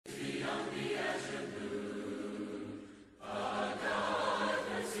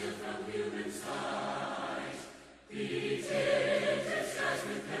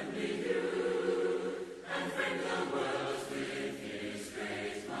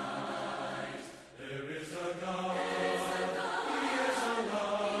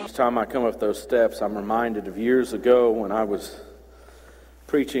Each time I come up those steps, I'm reminded of years ago when I was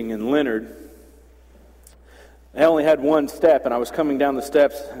preaching in Leonard. I only had one step, and I was coming down the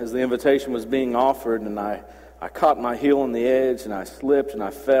steps as the invitation was being offered, and I caught my heel on the edge, and I slipped, and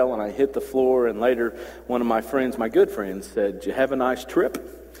I fell, and I hit the floor, and later one of my friends, my good friends, said, "Did you have a nice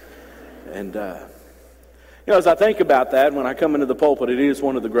trip?" And, as I think about that, when I come into the pulpit, it is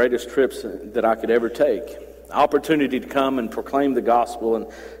one of the greatest trips that I could ever take. Opportunity to come and proclaim the gospel and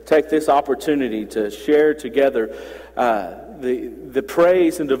take this opportunity to share together the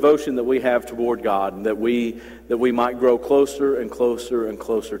praise and devotion that we have toward God, and that we might grow closer and closer and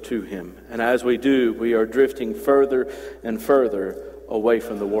closer to Him. And as we do, we are drifting further and further away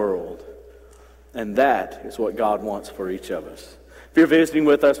from the world. And that is what God wants for each of us. If you're visiting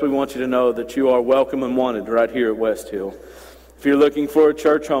with us, we want you to know that you are welcome and wanted right here at Westhill. If you're looking for a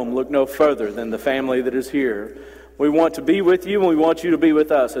church home, look no further than the family that is here. We want to be with you, and we want you to be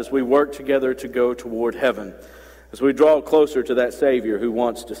with us as we work together to go toward heaven, as we draw closer to that Savior who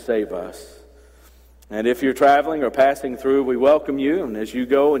wants to save us. And if you're traveling or passing through, we welcome you. And as you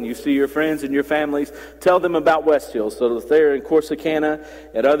go and you see your friends and your families, tell them about Westhill so that they're in Corsicana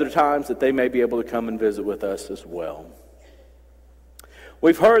at other times that they may be able to come and visit with us as well.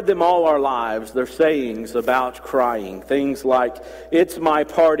 We've heard them all our lives, their sayings about crying. Things like, "It's my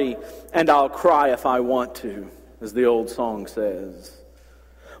party and I'll cry if I want to," as the old song says.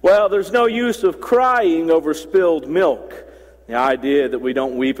 Well, there's no use of crying over spilled milk. The idea that we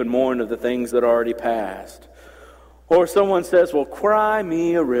don't weep and mourn of the things that are already passed. Or someone says, "Well, cry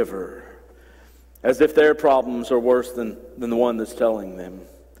me a river," as if their problems are worse than the one that's telling them.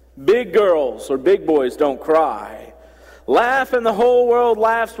 Big girls or big boys don't cry. Laugh and the whole world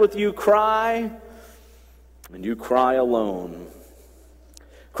laughs with you. Cry, and you cry alone.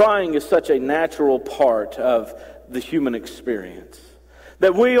 Crying is such a natural part of the human experience,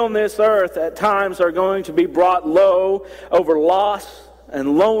 that we on this earth at times are going to be brought low over loss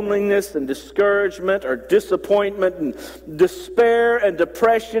and loneliness and discouragement or disappointment and despair and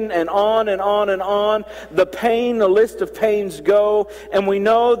depression and on and on and on. The pain, the list of pains go, and we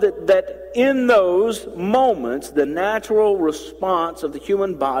know that in those moments, the natural response of the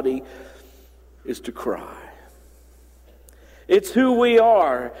human body is to cry. It's who we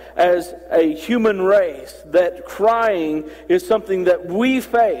are as a human race, that crying is something that we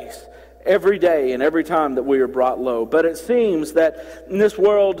face every day and every time that we are brought low. But it seems that in this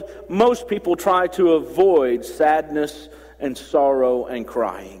world, most people try to avoid sadness and sorrow and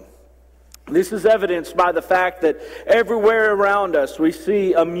crying. This is evidenced by the fact that everywhere around us we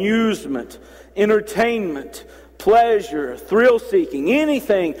see amusement, entertainment, pleasure, thrill-seeking,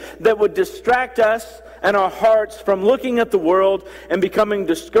 anything that would distract us and our hearts from looking at the world and becoming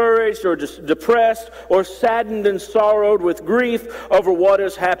discouraged or depressed or saddened and sorrowed with grief over what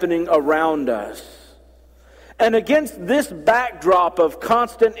is happening around us. And against this backdrop of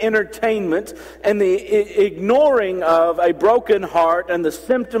constant entertainment and the ignoring of a broken heart and the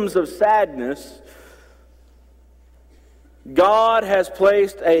symptoms of sadness, God has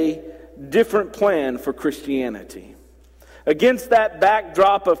placed a different plan for Christianity. Against that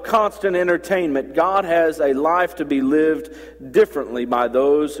backdrop of constant entertainment, God has a life to be lived differently by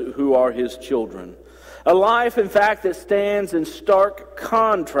those who are His children. A life, in fact, that stands in stark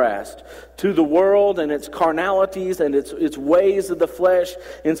contrast to the world and its carnalities and its ways of the flesh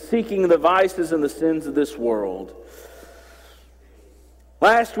in seeking the vices and the sins of this world.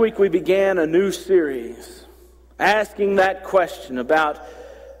 Last week we began a new series asking that question about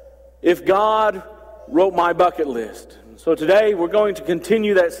if God wrote my bucket list. So today we're going to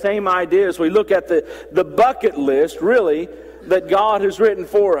continue that same idea as we look at the bucket list, really, that God has written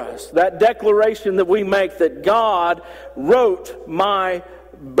for us. That declaration that we make that God wrote my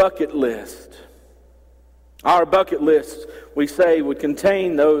bucket list. Our bucket list, we say, would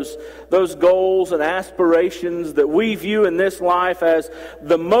contain those goals and aspirations that we view in this life as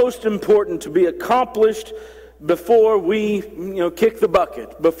the most important to be accomplished before we kick the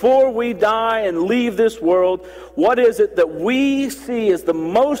bucket. Before we die and leave this world, what is it that we see as the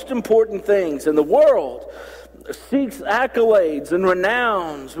most important things in the world? Seeks accolades and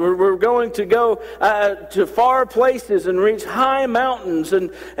renowns. We're going to go to far places and reach high mountains, and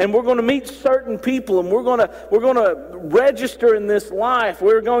we're going to meet certain people, and we're going to register in this life.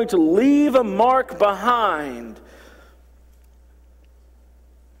 We're going to leave a mark behind.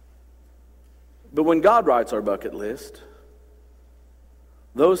 But when God writes our bucket list,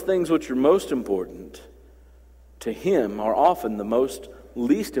 those things which are most important to Him are often the most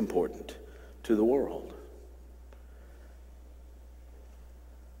least important to the world.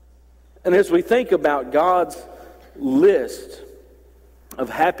 And as we think about God's list of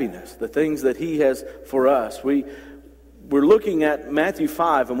happiness, the things that He has for us. We're looking at Matthew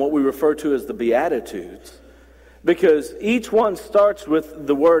 5 and what we refer to as the Beatitudes, because each one starts with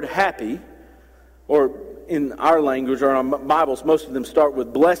the word happy, or in our language or in our Bibles, most of them start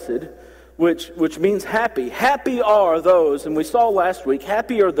with blessed, which means happy. Happy are those, and we saw last week,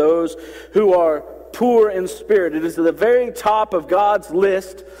 happy are those who are poor in spirit. It is at the very top of God's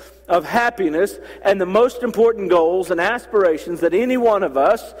list of happiness and the most important goals and aspirations that any one of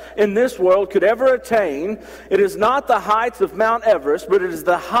us in this world could ever attain. It is not the heights of Mount Everest, but it is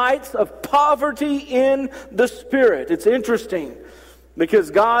the heights of poverty in the spirit. It's interesting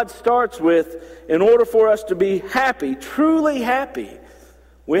because God starts with, in order for us to be happy, truly happy,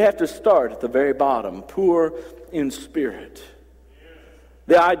 we have to start at the very bottom, poor in spirit.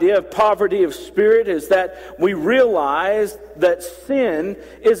 The idea of poverty of spirit is that we realize that sin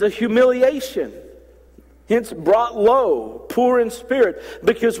is a humiliation. Hence, brought low, poor in spirit,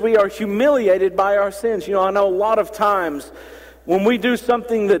 because we are humiliated by our sins. You know, I know a lot of times when we do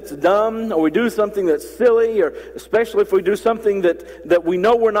something that's dumb, or we do something that's silly, or especially if we do something that we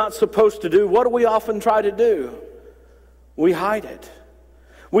know we're not supposed to do, what do we often try to do? We hide it.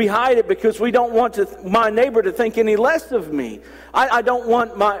 We hide it because we don't want my neighbor to think any less of me. I don't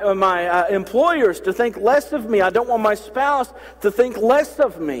want my employers to think less of me. I don't want my spouse to think less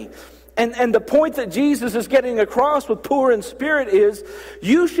of me. And the point that Jesus is getting across with poor in spirit is,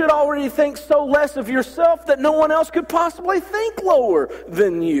 you should already think so less of yourself that no one else could possibly think lower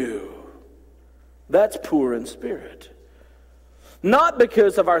than you. That's poor in spirit. Not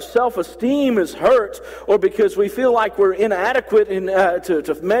because of our self-esteem is hurt, or because we feel like we're inadequate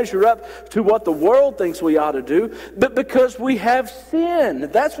to measure up to what the world thinks we ought to do, but because we have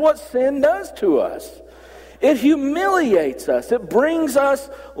sin. That's what sin does to us. It humiliates us. It brings us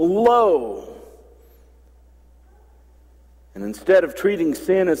low. And instead of treating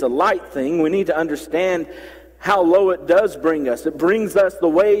sin as a light thing, we need to understand how low it does bring us. It brings us the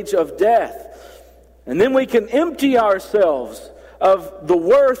wage of death. And then we can empty ourselves of the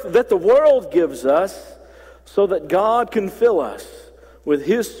worth that the world gives us, so that God can fill us with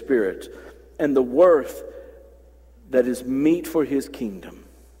His Spirit and the worth that is meet for His kingdom.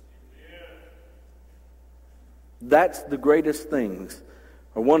 That's the greatest things,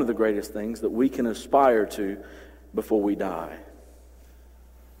 or one of the greatest things that we can aspire to before we die.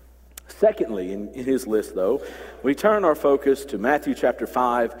 Secondly, in his list, though, we turn our focus to Matthew chapter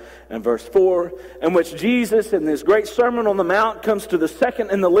 5 and verse 4, in which Jesus, in this great Sermon on the Mount, comes to the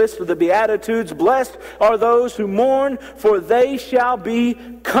second in the list of the Beatitudes. Blessed are those who mourn, for they shall be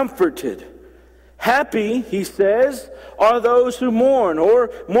comforted. Happy, he says, are those who mourn,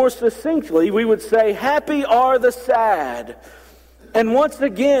 or more succinctly, we would say, happy are the sad. And once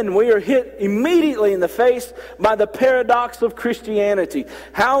again, we are hit immediately in the face by the paradox of Christianity.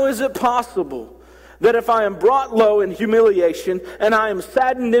 How is it possible that if I am brought low in humiliation and I am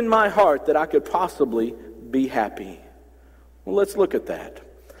saddened in my heart, that I could possibly be happy? Well, let's look at that.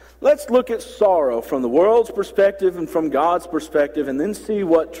 Let's look at sorrow from the world's perspective and from God's perspective, and then see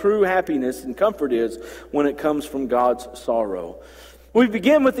what true happiness and comfort is when it comes from God's sorrow. We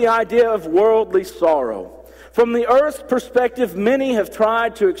begin with the idea of worldly sorrow. From the earth's perspective, many have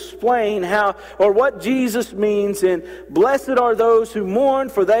tried to explain how or what Jesus means in blessed are those who mourn,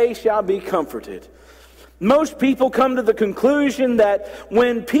 for they shall be comforted. Most people come to the conclusion that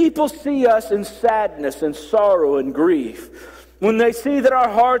when people see us in sadness and sorrow and grief, when they see that our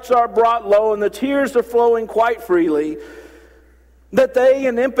hearts are brought low and the tears are flowing quite freely, that they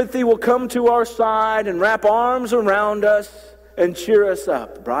in empathy will come to our side and wrap arms around us and cheer us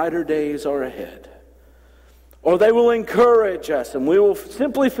up. Brighter days are ahead. Or they will encourage us, and we will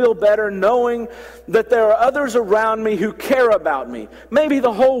simply feel better knowing that there are others around me who care about me. Maybe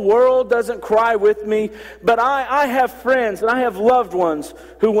the whole world doesn't cry with me, but I have friends and I have loved ones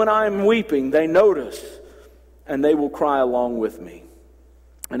who, when I'm weeping, they notice and they will cry along with me.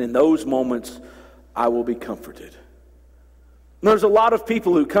 And in those moments, I will be comforted. There's a lot of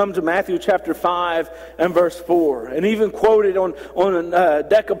people who come to Matthew chapter 5 and verse 4 and even quote it on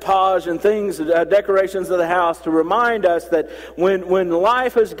decoupage and things, decorations of the house, to remind us that when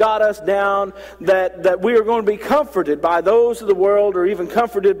life has got us down, that we are going to be comforted by those of the world, or even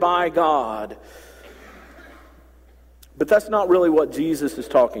comforted by God. But that's not really what Jesus is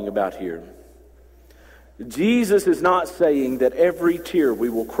talking about here. Jesus is not saying that every tear we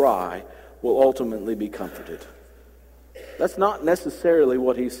will cry will ultimately be comforted. That's not necessarily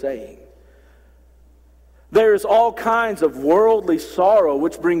what he's saying. There's all kinds of worldly sorrow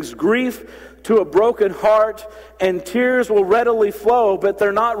which brings grief to a broken heart, and tears will readily flow, but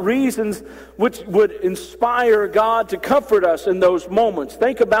they're not reasons which would inspire God to comfort us in those moments.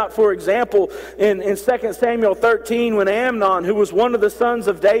 Think about, for example, in 2 Samuel 13, when Amnon, who was one of the sons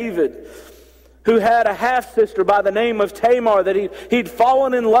of David, who had a half-sister by the name of Tamar, that he'd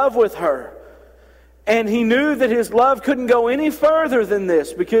fallen in love with her. And he knew that his love couldn't go any further than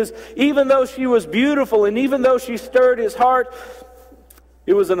this, because even though she was beautiful and even though she stirred his heart,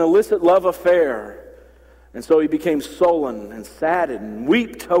 it was an illicit love affair. And so he became sullen and saddened and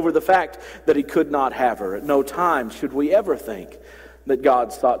wept over the fact that he could not have her. At no time should we ever think that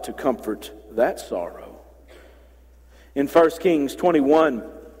God sought to comfort that sorrow. In 1 Kings 21,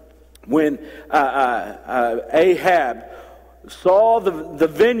 when Ahab saw the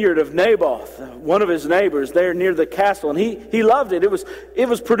vineyard of Naboth, one of his neighbors, there near the castle, and he loved it. It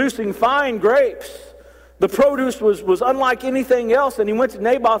was producing fine grapes. The produce was unlike anything else, and he went to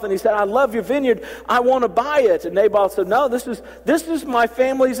Naboth and he said, "I love your vineyard. I want to buy it." And Naboth said, "No, this is my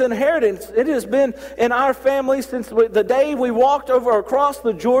family's inheritance. It has been in our family since the day we walked over across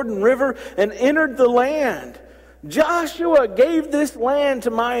the Jordan River and entered the land. Joshua gave this land to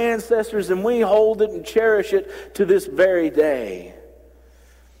my ancestors, and we hold it and cherish it to this very day."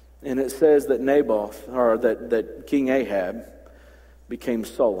 And it says that that King Ahab became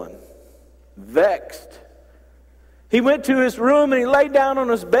sullen, vexed. He went to his room and he laid down on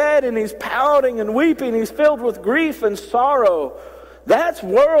his bed and he's pouting and weeping. He's filled with grief and sorrow. That's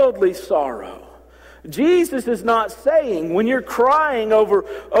worldly sorrow. Jesus is not saying when you're crying over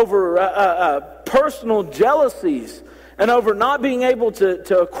personal jealousies and over not being able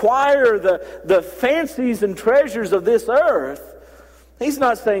to acquire the fancies and treasures of this earth, he's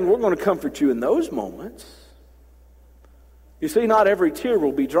not saying we're going to comfort you in those moments. You see, not every tear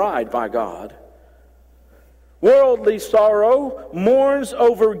will be dried by God. Worldly sorrow mourns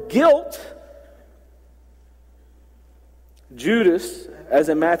over guilt. Judas, as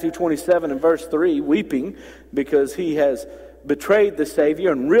in Matthew 27 and verse 3, weeping because he has betrayed the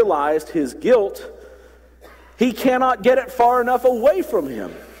Savior and realized his guilt, he cannot get it far enough away from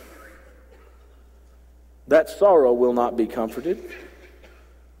him. That sorrow will not be comforted.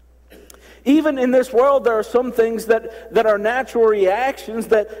 Even in this world, there are some things that are natural reactions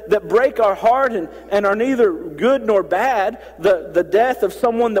that break our heart and are neither good nor bad. The death of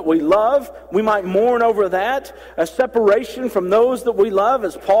someone that we love, we might mourn over that. A separation from those that we love,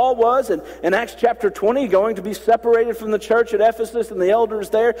 as Paul was in Acts chapter 20, going to be separated from the church at Ephesus and the elders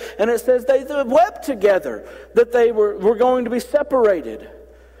there. And it says they wept together that they were going to be separated.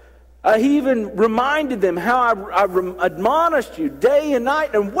 He even reminded them how I admonished you day and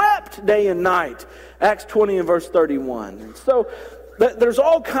night and wept day and night. Acts 20 and verse 31. So there's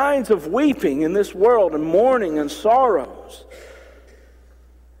all kinds of weeping in this world and mourning and sorrows.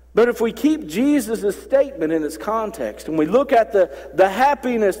 But if we keep Jesus' statement in its context and we look at the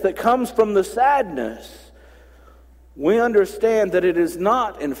happiness that comes from the sadness, we understand that it is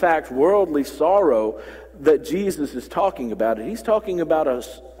not, in fact, worldly sorrow that Jesus is talking about. He's talking about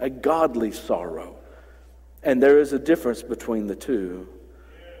a godly sorrow. And there is a difference between the two.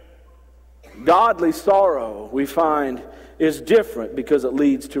 Godly sorrow, we find, is different because it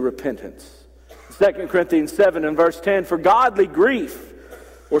leads to repentance. 2 Corinthians 7 and verse 10, "For godly grief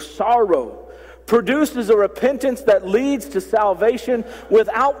or sorrow produces a repentance that leads to salvation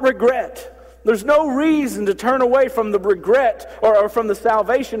without regret." There's no reason to turn away from the regret or from the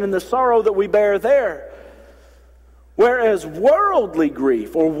salvation and the sorrow that we bear there. Whereas worldly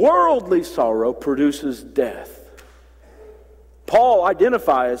grief or worldly sorrow produces death. Paul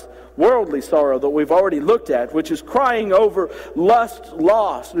identifies worldly sorrow that we've already looked at, which is crying over lust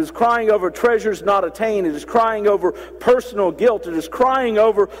lost. It is crying over treasures not attained. It is crying over personal guilt. It is crying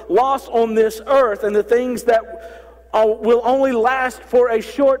over loss on this earth and the things that will only last for a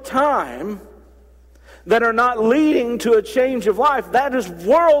short time, that are not leading to a change of life. That is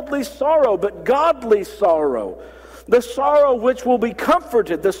worldly sorrow, but godly sorrow, the sorrow which will be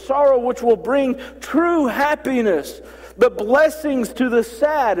comforted, the sorrow which will bring true happiness, the blessings to the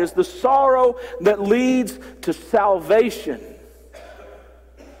sad, is the sorrow that leads to salvation,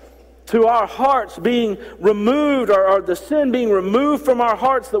 to our hearts being removed, or the sin being removed from our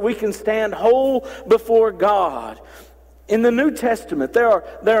hearts, that we can stand whole before God. In the New Testament, there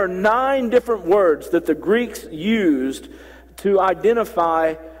are 9 different words that the Greeks used to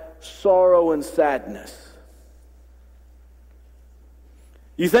identify sorrow and sadness.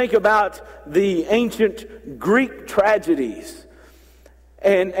 You think about the ancient Greek tragedies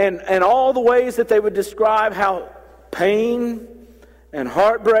and all the ways that they would describe how pain and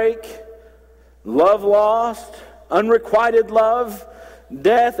heartbreak love lost, unrequited love,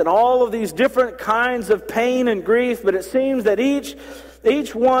 death, and all of these different kinds of pain and grief, but it seems that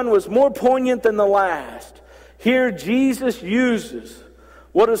each one was more poignant than the last. Here Jesus uses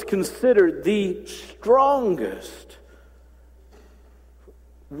what is considered the strongest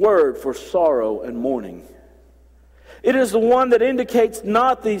word for sorrow and mourning. It is the one that indicates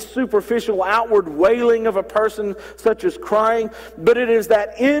not the superficial outward wailing of a person such as crying, but it is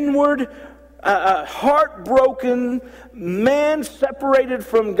that inward, heartbroken, man separated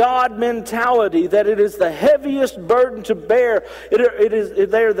from God mentality, that it is the heaviest burden to bear.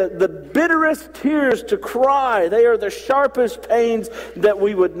 They are the bitterest tears to cry. They are the sharpest pains that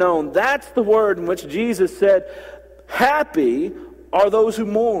we would know. That's the word in which Jesus said, happy are those who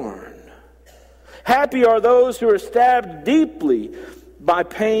mourn. Happy are those who are stabbed deeply by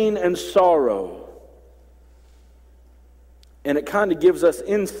pain and sorrow. And it kind of gives us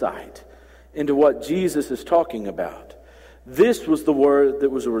insight into what Jesus is talking about. This was the word that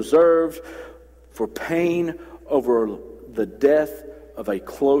was reserved for pain over the death of a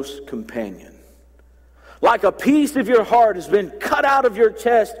close companion. Like a piece of your heart has been cut out of your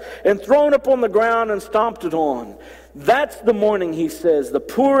chest and thrown up on the ground and stomped it on. That's the mourning, he says. The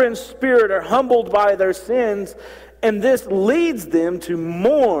poor in spirit are humbled by their sins, and this leads them to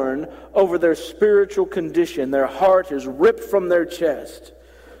mourn over their spiritual condition. Their heart is ripped from their chest.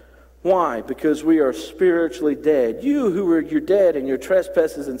 Why? Because we are spiritually dead. You who are you're dead in your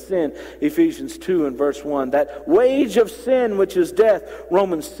trespasses and sin, Ephesians 2 and verse 1. That wage of sin which is death,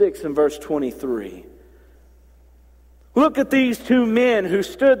 Romans 6 and verse 23. Look at these two men who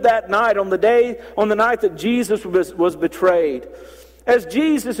stood that night on the night that Jesus was betrayed. As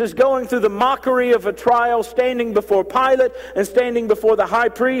Jesus is going through the mockery of a trial, standing before Pilate and standing before the high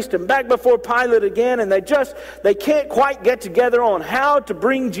priest and back before Pilate again, and they can't quite get together on how to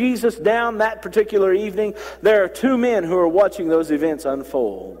bring Jesus down that particular evening. There are two men who are watching those events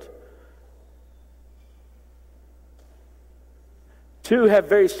unfold. Two have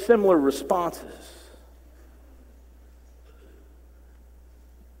very similar responses.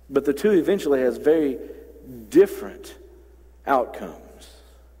 But the two eventually has very different outcomes.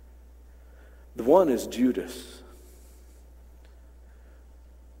 The one is Judas,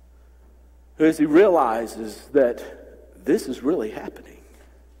 who, as he realizes that this is really happening.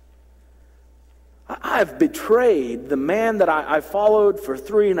 I've betrayed the man that I followed for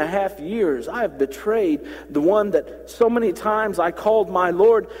 3.5 years. I've betrayed the one that so many times I called my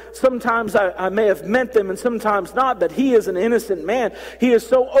Lord. Sometimes I may have meant them and sometimes not, but he is an innocent man. He is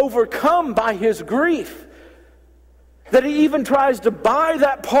so overcome by his grief that he even tries to buy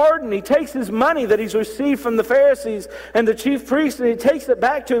that pardon. He takes his money that he's received from the Pharisees and the chief priests, and he takes it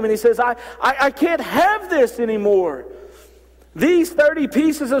back to him and he says, I can't have this anymore. These 30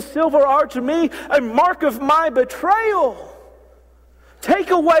 pieces of silver are to me a mark of my betrayal. Take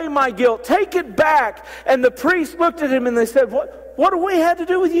away my guilt. Take it back. And the priest looked at him and they said, What do we have to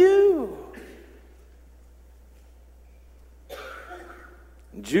do with you?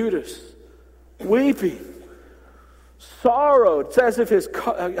 Judas, weeping, sorrowed. It's as if his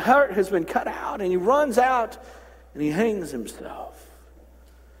heart has been cut out, and he runs out and he hangs himself.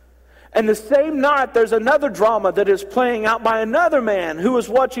 And the same night, there's another drama that is playing out by another man who is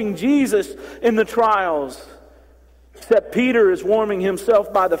watching Jesus in the trials. Except Peter is warming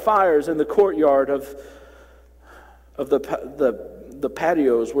himself by the fires in the courtyard of the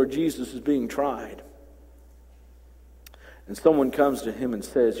patios where Jesus is being tried. And someone comes to him and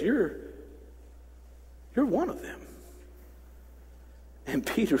says, You're one of them. And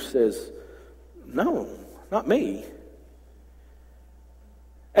Peter says, No, not me.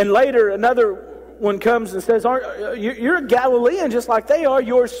 And later, another one comes and says, You're a Galilean just like they are.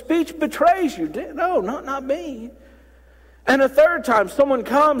 Your speech betrays you. No, not me. And a third time, someone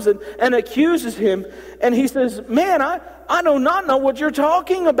comes and accuses him. And he says, Man, I do not know what you're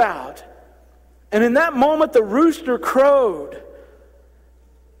talking about. And in that moment, the rooster crowed.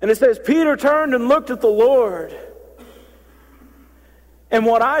 And it says, Peter turned and looked at the Lord. And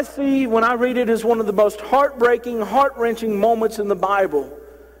what I see when I read it is one of the most heartbreaking, heart-wrenching moments in the Bible.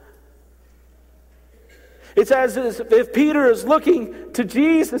 It's as if Peter is looking to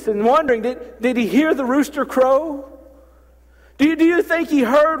Jesus and wondering, did he hear the rooster crow? Do you think he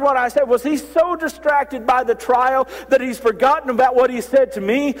heard what I said? Was he so distracted by the trial that he's forgotten about what he said to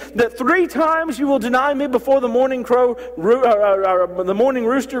me? That 3 times you will deny me before the morning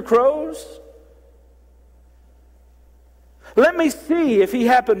rooster crows? Let me see if he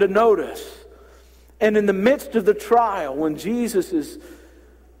happened to notice. And in the midst of the trial, when he's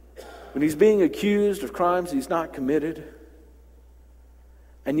being accused of crimes he's not committed,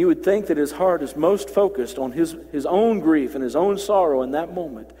 And you would think that his heart is most focused on his own grief and his own sorrow in that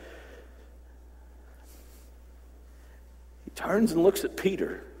moment. He turns and looks at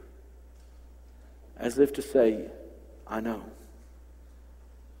Peter as if to say, I know.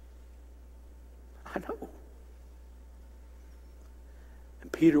 I know.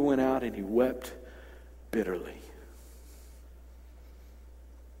 And Peter went out and he wept bitterly.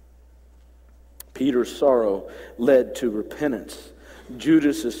 Peter's sorrow led to repentance.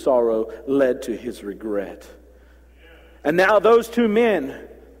 Judas's sorrow led to his regret. And now those two men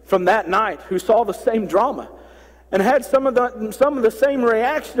from that night who saw the same drama and had some of the same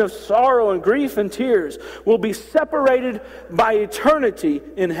reaction of sorrow and grief and tears will be separated by eternity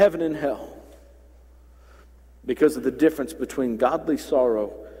in heaven and hell because of the difference between godly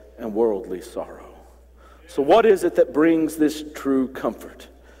sorrow and worldly sorrow. So what is it that brings this true comfort?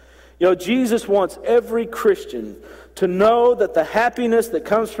 You know, Jesus wants every Christian to know that the happiness that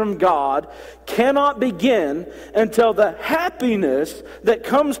comes from God cannot begin until the happiness that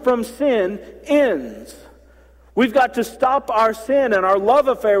comes from sin ends. We've got to stop our sin and our love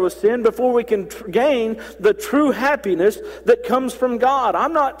affair with sin before we can gain the true happiness that comes from God.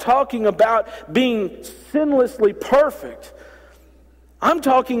 I'm not talking about being sinlessly perfect. I'm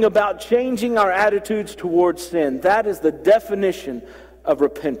talking about changing our attitudes towards sin. That is the definition of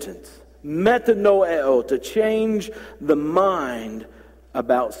repentance. Metanoeo, to change the mind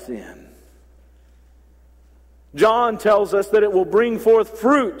about sin. John tells us that it will bring forth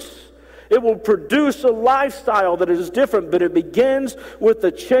fruits. It will produce a lifestyle that is different, but it begins with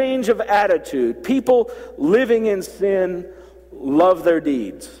the change of attitude. People living in sin love their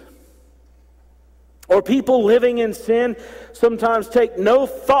deeds. Or people living in sin sometimes take no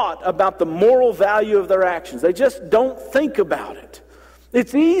thought about the moral value of their actions. They just don't think about it.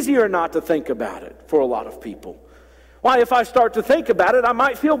 It's easier not to think about it for a lot of people. Why, if I start to think about it, I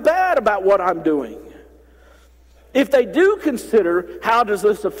might feel bad about what I'm doing. If they do consider how does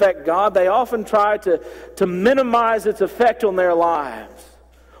this affect God, they often try to minimize its effect on their lives.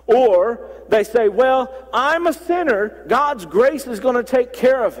 Or they say, well, I'm a sinner. God's grace is going to take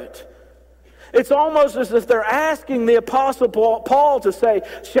care of it. It's almost as if they're asking the Apostle Paul to say,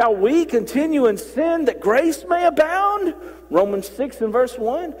 shall we continue in sin that grace may abound? Romans 6 and verse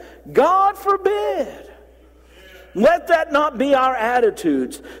 1. God forbid. Let that not be our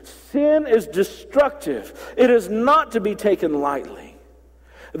attitudes. Sin is destructive. It is not to be taken lightly.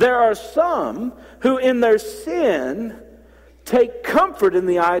 There are some who in their sin take comfort in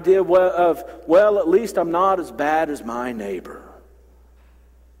the idea of, well, at least I'm not as bad as my neighbor.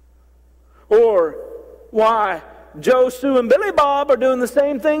 Or, why, Joe, Sue, and Billy Bob are doing the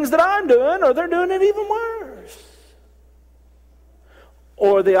same things that I'm doing, or they're doing it even worse.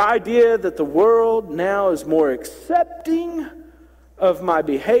 Or the idea that the world now is more accepting of my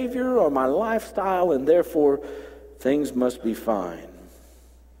behavior or my lifestyle, and therefore things must be fine.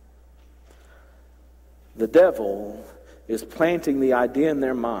 The devil is planting the idea in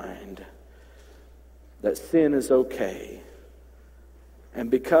their mind that sin is okay. And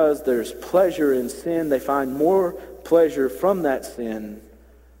because there's pleasure in sin, they find more pleasure from that sin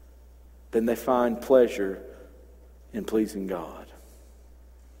than they find pleasure in pleasing God.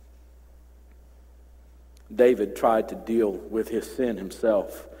 David tried to deal with his sin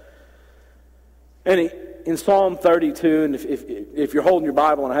himself. And in Psalm 32, and if you're holding your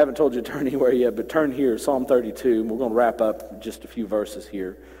Bible, and I haven't told you to turn anywhere yet, but turn here, Psalm 32, and we're going to wrap up just a few verses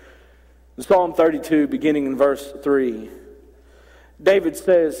here. In Psalm 32, beginning in verse 3, David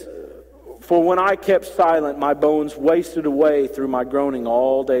says, for when I kept silent, my bones wasted away through my groaning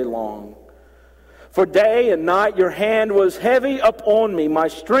all day long. For day and night your hand was heavy upon me. My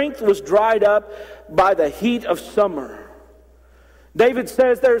strength was dried up by the heat of summer. David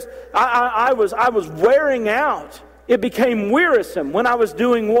says I was wearing out. It became wearisome when I was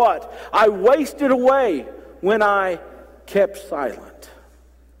doing what? I wasted away when I kept silent.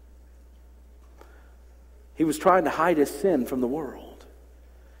 He was trying to hide his sin from the world.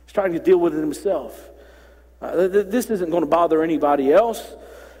 He's trying to deal with it himself. This isn't going to bother anybody else.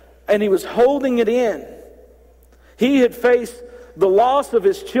 And he was holding it in. He had faced the loss of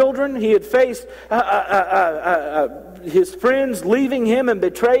his children. He had faced his friends leaving him and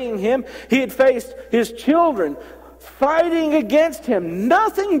betraying him. He had faced his children fighting against him.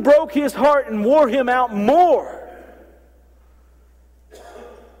 Nothing broke his heart and wore him out more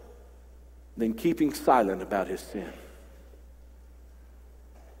than keeping silent about his sin.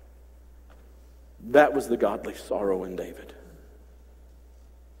 That was the godly sorrow in David.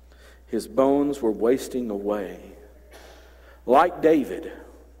 His bones were wasting away. Like David,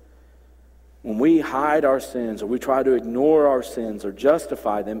 When we hide our sins or we try to ignore our sins or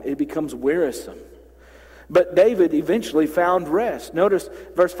justify them, it becomes wearisome. But David eventually found rest. Notice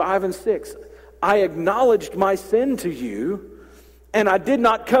verse 5 and 6. I acknowledged my sin to you, and I did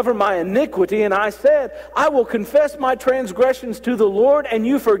not cover my iniquity. And I said, I will confess my transgressions to the Lord, and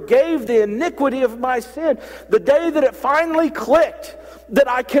you forgave the iniquity of my sin. The day that it finally clicked that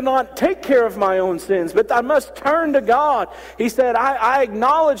I cannot take care of my own sins, but I must turn to God. He said, I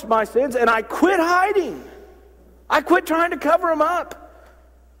acknowledged my sins, and I quit hiding. I quit trying to cover them up.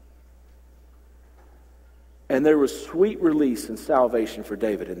 And there was sweet release and salvation for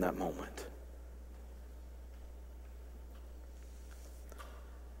David in that moment.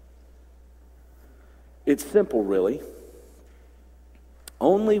 It's simple, really.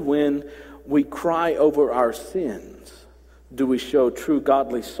 Only when we cry over our sins do we show true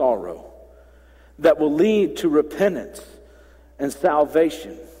godly sorrow that will lead to repentance and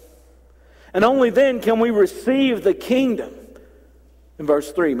salvation. And only then can we receive the kingdom. In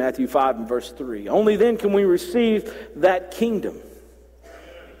verse 3, Matt.5 and verse 3. Only then can we receive that kingdom.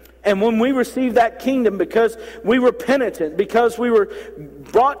 And when we receive that kingdom, because we were penitent, because we were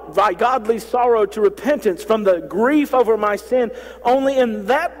brought by godly sorrow to repentance from the grief over my sin, only in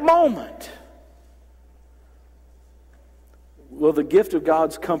that moment will the gift of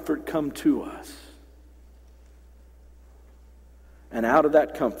God's comfort come to us. And out of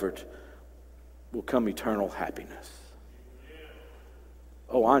that comfort will come eternal happiness.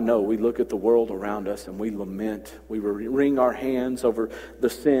 Oh, I know we look at the world around us and we lament. We wring our hands over the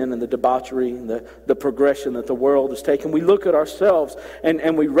sin and the debauchery and the progression that the world has taken. We look at ourselves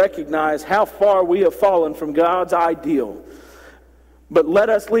and we recognize how far we have fallen from God's ideal. But let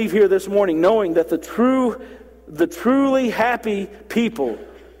us leave here this morning knowing that the truly happy people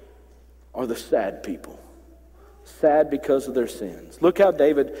are the sad people. Sad because of their sins. Look how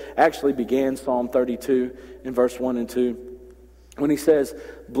David actually began Psalm 32 in verse 1 and 2. When he says,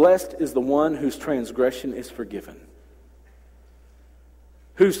 blessed is the one whose transgression is forgiven,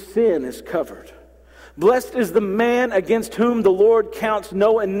 whose sin is covered. Blessed is the man against whom the Lord counts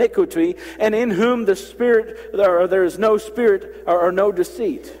no iniquity, and in whom there is no spirit or no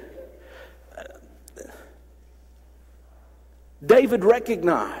deceit. David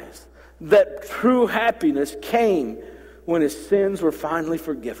recognized that true happiness came when his sins were finally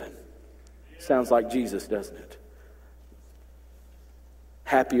forgiven. Sounds like Jesus, doesn't it?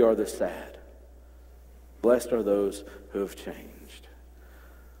 Happy are the sad. Blessed are those who have changed.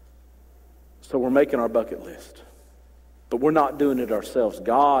 So we're making our bucket list. But we're not doing it ourselves.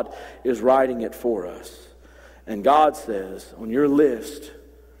 God is writing it for us. And God says, on your list,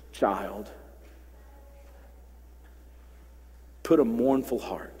 child, put a mournful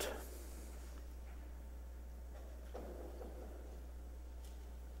heart.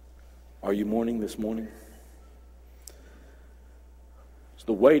 Are you mourning this morning?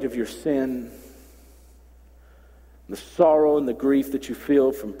 The weight of your sin, the sorrow and the grief that you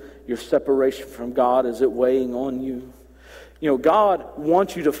feel from your separation from God, is it weighing on you? You know, God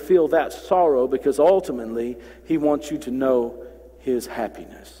wants you to feel that sorrow because ultimately He wants you to know His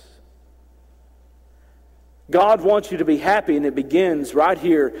happiness. God wants you to be happy, and it begins right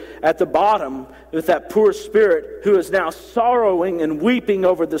here at the bottom with that poor spirit who is now sorrowing and weeping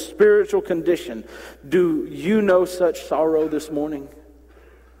over the spiritual condition. Do you know such sorrow this morning?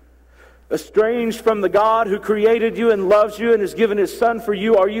 Estranged from the God who created you and loves you and has given His Son for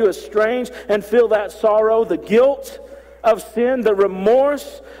you, are you estranged and feel that sorrow, the guilt of sin, the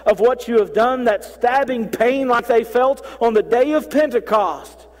remorse of what you have done, that stabbing pain like they felt on the day of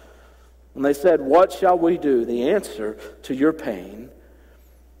Pentecost? When they said, what shall we do? The answer to your pain,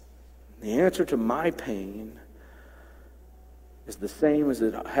 the answer to my pain, is the same as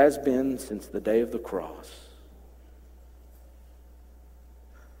it has been since the day of the cross.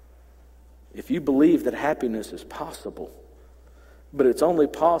 If you believe that happiness is possible, but it's only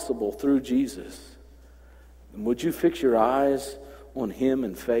possible through Jesus, then would you fix your eyes on Him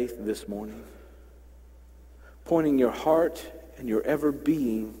in faith this morning? Pointing your heart and your ever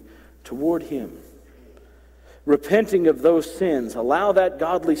being toward Him. Repenting of those sins. Allow that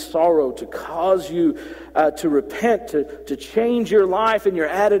godly sorrow to cause you to repent, to change your life and your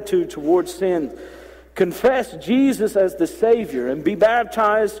attitude towards sin. Confess Jesus as the Savior and be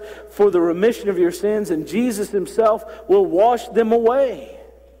baptized for the remission of your sins, and Jesus Himself will wash them away.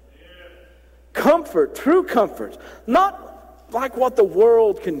 Comfort, true comfort, not like what the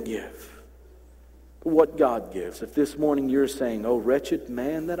world can give, but what God gives. If this morning you're saying, oh, wretched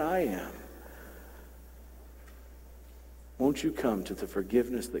man that I am, won't you come to the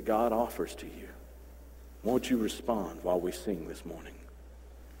forgiveness that God offers to you? Won't you respond while we sing this morning?